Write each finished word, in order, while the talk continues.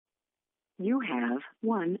You have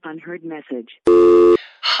one unheard message.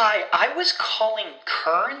 Hi, I was calling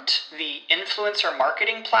Current, the influencer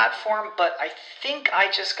marketing platform, but I think I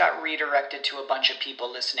just got redirected to a bunch of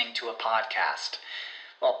people listening to a podcast.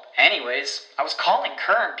 Well, anyways, I was calling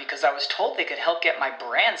Current because I was told they could help get my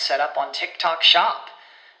brand set up on TikTok Shop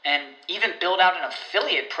and even build out an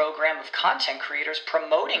affiliate program of content creators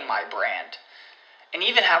promoting my brand. And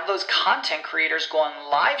even have those content creators go on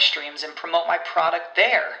live streams and promote my product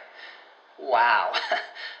there. Wow,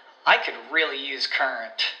 I could really use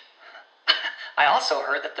Current. I also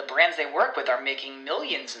heard that the brands they work with are making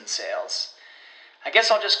millions in sales. I guess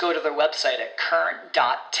I'll just go to their website at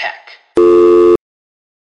current.tech.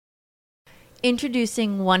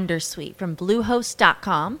 Introducing Wondersuite from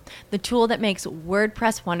Bluehost.com, the tool that makes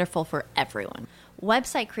WordPress wonderful for everyone.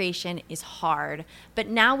 Website creation is hard, but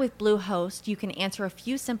now with Bluehost, you can answer a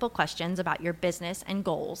few simple questions about your business and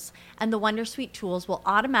goals, and the Wondersuite tools will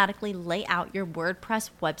automatically lay out your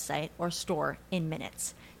WordPress website or store in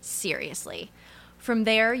minutes. Seriously. From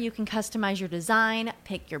there, you can customize your design,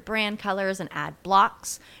 pick your brand colors, and add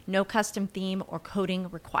blocks. No custom theme or coding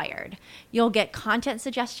required. You'll get content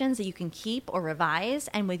suggestions that you can keep or revise,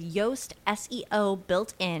 and with Yoast SEO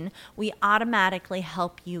built in, we automatically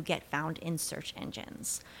help you get found in search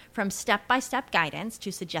engines. From step-by-step guidance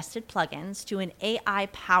to suggested plugins to an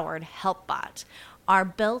AI-powered help bot, our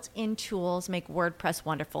built-in tools make WordPress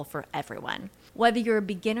wonderful for everyone. Whether you're a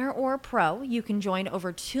beginner or a pro, you can join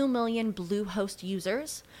over 2 million Bluehost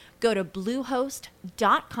users. Go to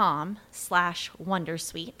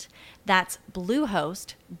bluehost.com/wondersuite. That's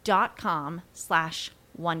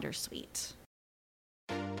bluehost.com/wondersuite.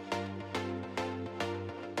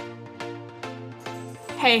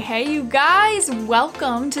 Hey, you guys!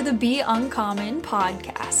 Welcome to the Be Uncommon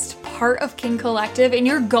podcast, part of King Collective and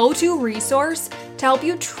your go-to resource to help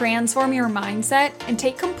you transform your mindset and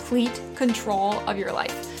take complete control of your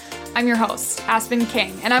life. I'm your host, Aspen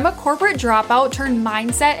King, and I'm a corporate dropout turned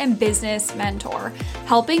mindset and business mentor,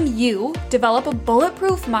 helping you develop a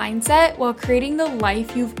bulletproof mindset while creating the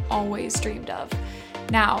life you've always dreamed of.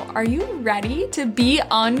 Now, are you ready to be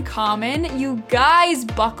uncommon? You guys,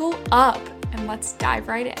 buckle up and let's dive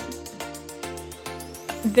right in.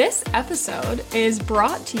 This episode is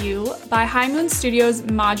brought to you by High Moon Studios'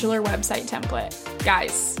 modular website template.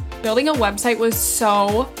 Guys, building a website was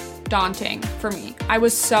so daunting for me. I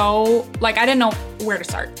didn't know where to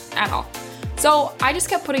start at all. So I just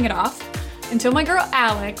kept putting it off until my girl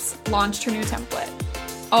Alex launched her new template.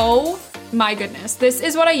 Oh my goodness. This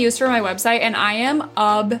is what I use for my website and I am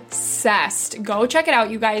obsessed. Go check it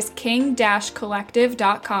out, you guys,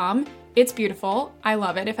 king-collective.com. It's beautiful. I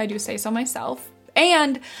love it, if I do say so myself.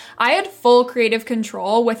 And I had full creative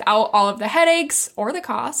control without all of the headaches or the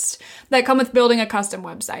cost that come with building a custom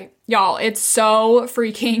website. Y'all, it's so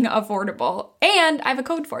freaking affordable. And I have a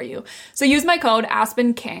code for you. So use my code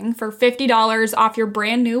AspenKing for $50 off your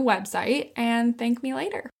brand new website and thank me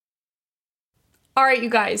later. All right, you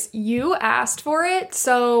guys, you asked for it,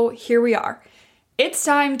 so here we are. It's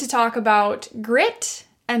time to talk about grit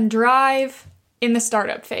and drive in the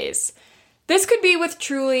startup phase. This could be with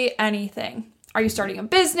truly anything. Are you starting a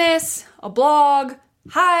business, a blog,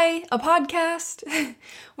 a podcast?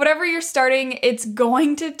 Whatever you're starting, it's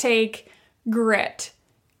going to take grit.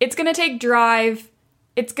 It's going to take drive.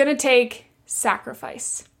 It's going to take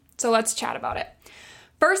sacrifice. So let's chat about it.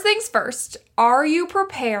 First things first, are you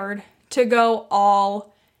prepared to go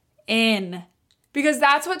all in? Because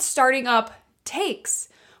that's what starting up takes.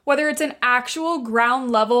 Whether it's an actual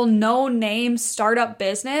ground level, no name startup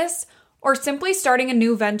business, or simply starting a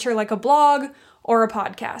new venture like a blog or a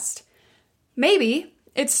podcast. Maybe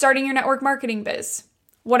it's starting your network marketing biz.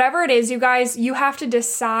 Whatever it is, you guys, you have to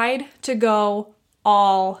decide to go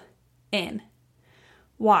all in.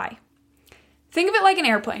 Why? Think of it like an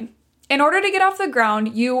airplane. In order to get off the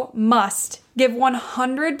ground, you must give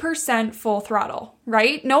 100% full throttle,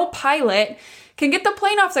 right? No pilot can get the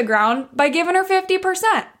plane off the ground by giving her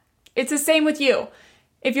 50%. It's the same with you.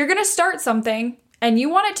 If you're going to start something and you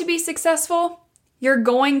want it to be successful, you're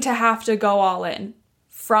going to have to go all in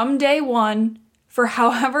from day one for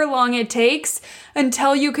however long it takes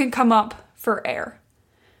until you can come up for air.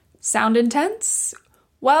 Sound intense?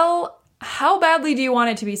 Well, how badly do you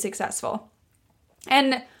want it to be successful?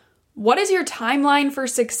 And what is your timeline for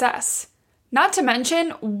success? Not to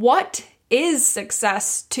mention, what is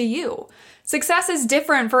success to you? Success is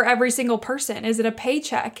different for every single person. Is it a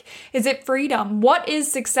paycheck? Is it freedom? What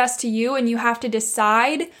is success to you? And you have to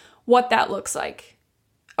decide what that looks like.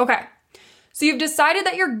 Okay, so you've decided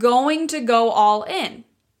that you're going to go all in.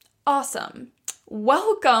 Awesome.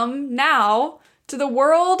 Welcome now to the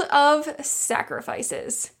world of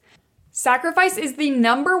sacrifices. Sacrifice is the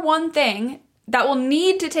number one thing that will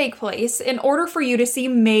need to take place in order for you to see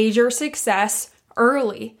major success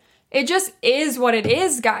early. It just is what it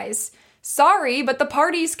is, guys. Sorry, but the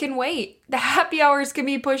parties can wait. The happy hours can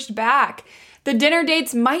be pushed back. The dinner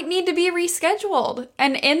dates might need to be rescheduled.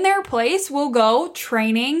 And in their place will go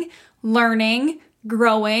training, learning,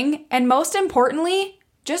 growing, and most importantly,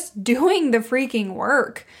 just doing the freaking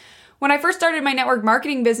work. When I first started my network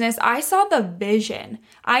marketing business, I saw the vision.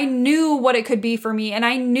 I knew what it could be for me, and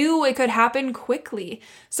I knew it could happen quickly.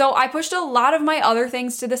 So I pushed a lot of my other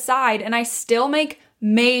things to the side, and I still make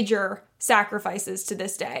major sacrifices to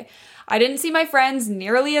this day. I didn't see my friends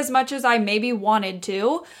nearly as much as I maybe wanted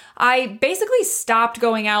to. I basically stopped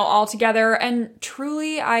going out altogether, and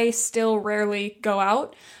truly, I still rarely go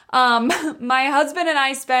out. My husband and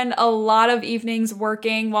I spend a lot of evenings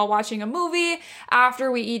working while watching a movie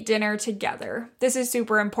after we eat dinner together. This is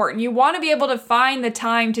super important. You want to be able to find the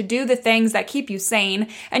time to do the things that keep you sane,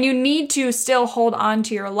 and you need to still hold on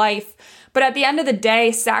to your life. But at the end of the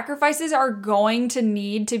day, sacrifices are going to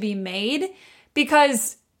need to be made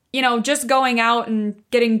because, just going out and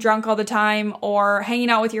getting drunk all the time or hanging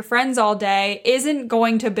out with your friends all day isn't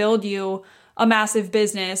going to build you a massive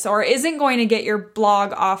business, or isn't going to get your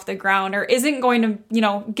blog off the ground, or isn't going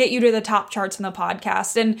to, get you to the top charts in the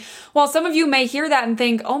podcast. And while some of you may hear that and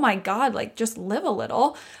think, oh my God, just live a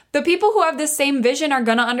little, the people who have this same vision are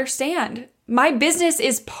going to understand. My business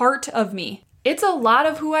is part of me. It's a lot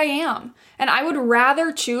of who I am. And I would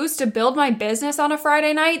rather choose to build my business on a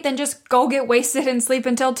Friday night than just go get wasted and sleep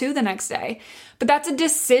until 2 the next day. But that's a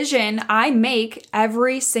decision I make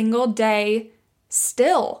every single day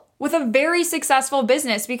still, with a very successful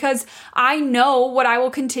business, because I know what I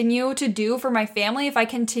will continue to do for my family if I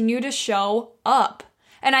continue to show up.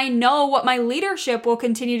 And I know what my leadership will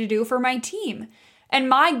continue to do for my team. And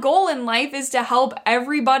my goal in life is to help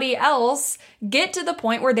everybody else get to the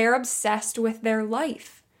point where they're obsessed with their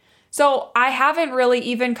life. So I haven't really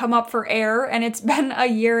even come up for air, and it's been a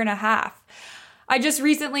year and a half. I just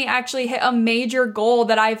recently actually hit a major goal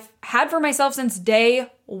that I've had for myself since day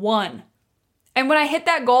one. And when I hit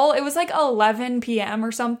that goal, it was 11 p.m.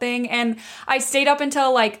 or something. And I stayed up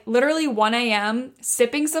until literally 1 a.m.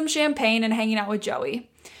 sipping some champagne and hanging out with Joey.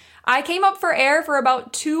 I came up for air for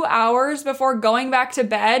about 2 hours before going back to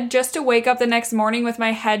bed just to wake up the next morning with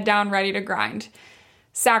my head down ready to grind.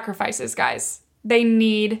 Sacrifices, guys. They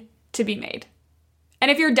need to be made. And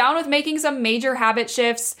if you're down with making some major habit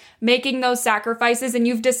shifts, making those sacrifices, and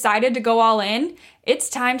you've decided to go all in, it's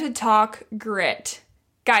time to talk grit.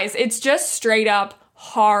 Guys, it's just straight up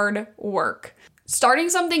hard work. Starting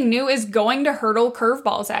something new is going to hurtle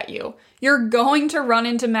curveballs at you. You're going to run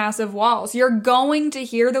into massive walls. You're going to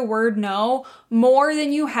hear the word no more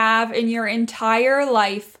than you have in your entire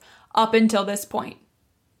life up until this point.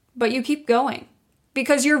 But you keep going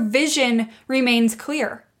because your vision remains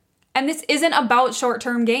clear. And this isn't about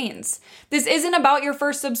short-term gains. This isn't about your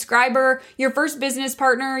first subscriber, your first business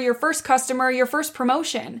partner, your first customer, your first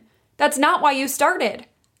promotion. That's not why you started.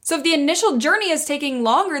 So if the initial journey is taking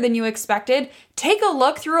longer than you expected, take a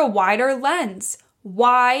look through a wider lens.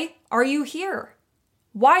 Why are you here?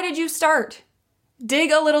 Why did you start? Dig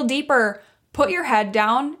a little deeper, put your head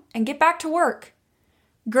down, and get back to work.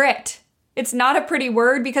 Grit. It's not a pretty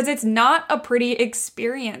word because it's not a pretty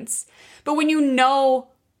experience. But when you know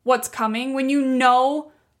what's coming, when you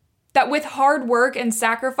know that with hard work and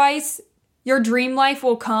sacrifice, your dream life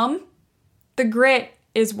will come, the grit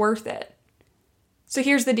is worth it. So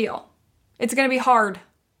here's the deal. It's going to be hard.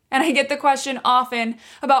 And I get the question often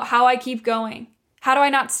about how I keep going. How do I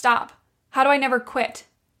not stop? How do I never quit?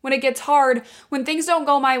 When it gets hard, when things don't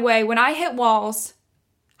go my way, when I hit walls,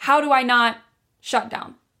 how do I not shut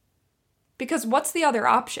down? Because what's the other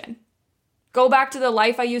option? Go back to the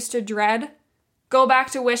life I used to dread? Go back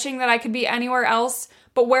to wishing that I could be anywhere else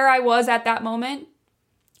but where I was at that moment?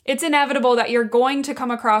 It's inevitable that you're going to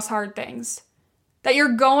come across hard things. That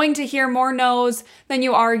you're going to hear more no's than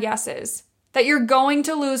you are yeses. That you're going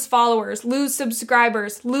to lose followers, lose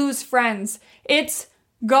subscribers, lose friends. It's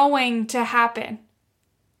going to happen.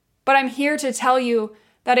 But I'm here to tell you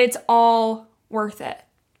that it's all worth it.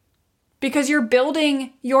 Because you're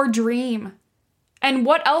building your dream. And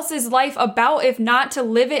what else is life about if not to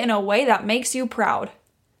live it in a way that makes you proud?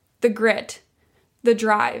 The grit, the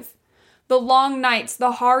drive, the long nights,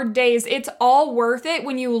 the hard days, it's all worth it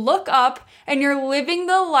when you look up and you're living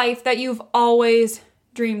the life that you've always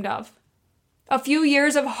dreamed of. A few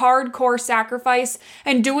years of hardcore sacrifice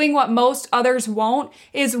and doing what most others won't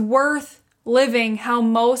is worth living how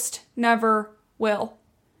most never will.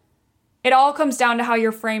 It all comes down to how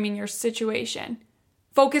you're framing your situation.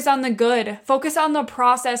 Focus on the good. Focus on the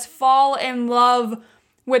process. Fall in love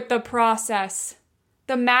with the process.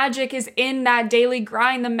 The magic is in that daily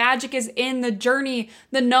grind. The magic is in the journey,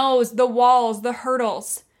 the no's, the walls, the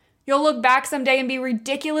hurdles. You'll look back someday and be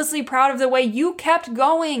ridiculously proud of the way you kept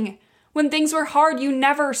going. When things were hard, you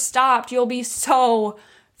never stopped. You'll be so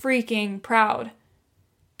freaking proud.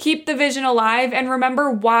 Keep the vision alive and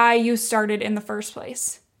remember why you started in the first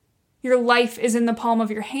place. Your life is in the palm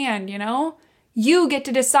of your hand, you know? You get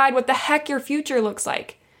to decide what the heck your future looks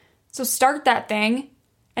like. So start that thing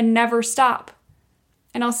and never stop.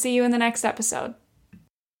 And I'll see you in the next episode.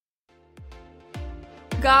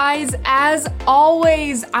 Guys, as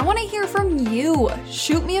always, I want to hear from you.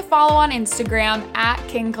 Shoot me a follow on Instagram at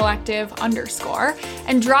KingCollective_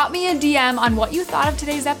 and drop me a DM on what you thought of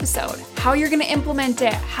today's episode, how you're going to implement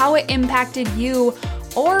it, how it impacted you,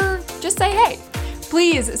 or just say hey.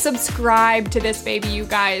 Please subscribe to this baby, you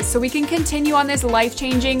guys, so we can continue on this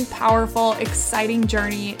life-changing, powerful, exciting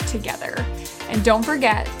journey together. And don't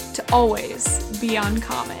forget to always be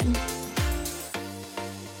uncommon.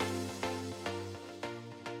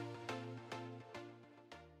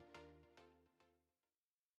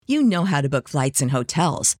 You know how to book flights and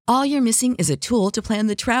hotels. All you're missing is a tool to plan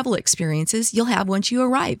the travel experiences you'll have once you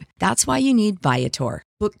arrive. That's why you need Viator.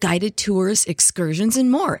 Book guided tours, excursions,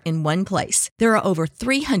 and more in one place. There are over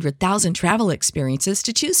 300,000 travel experiences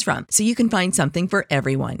to choose from, so you can find something for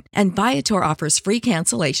everyone. And Viator offers free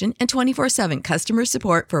cancellation and 24/7 customer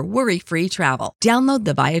support for worry-free travel. Download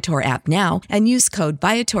the Viator app now and use code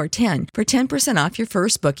Viator10 for 10% off your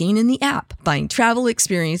first booking in the app. Find travel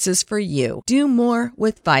experiences for you. Do more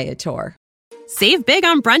with Viator. Save big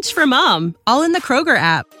on brunch for mom, all in the Kroger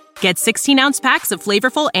app. Get 16-ounce packs of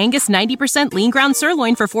flavorful Angus 90% lean ground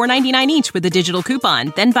sirloin for $4.99 each with a digital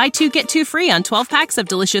coupon. Then buy 2, get 2 free on 12 packs of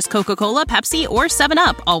delicious Coca-Cola, Pepsi, or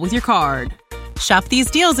 7-Up, all with your card. Shop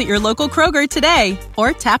these deals at your local Kroger today,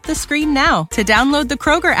 or tap the screen now to download the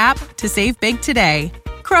Kroger app to save big today.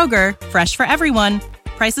 Kroger, fresh for everyone.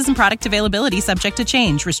 Prices and product availability subject to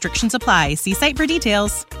change. Restrictions apply. See site for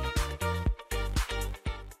details.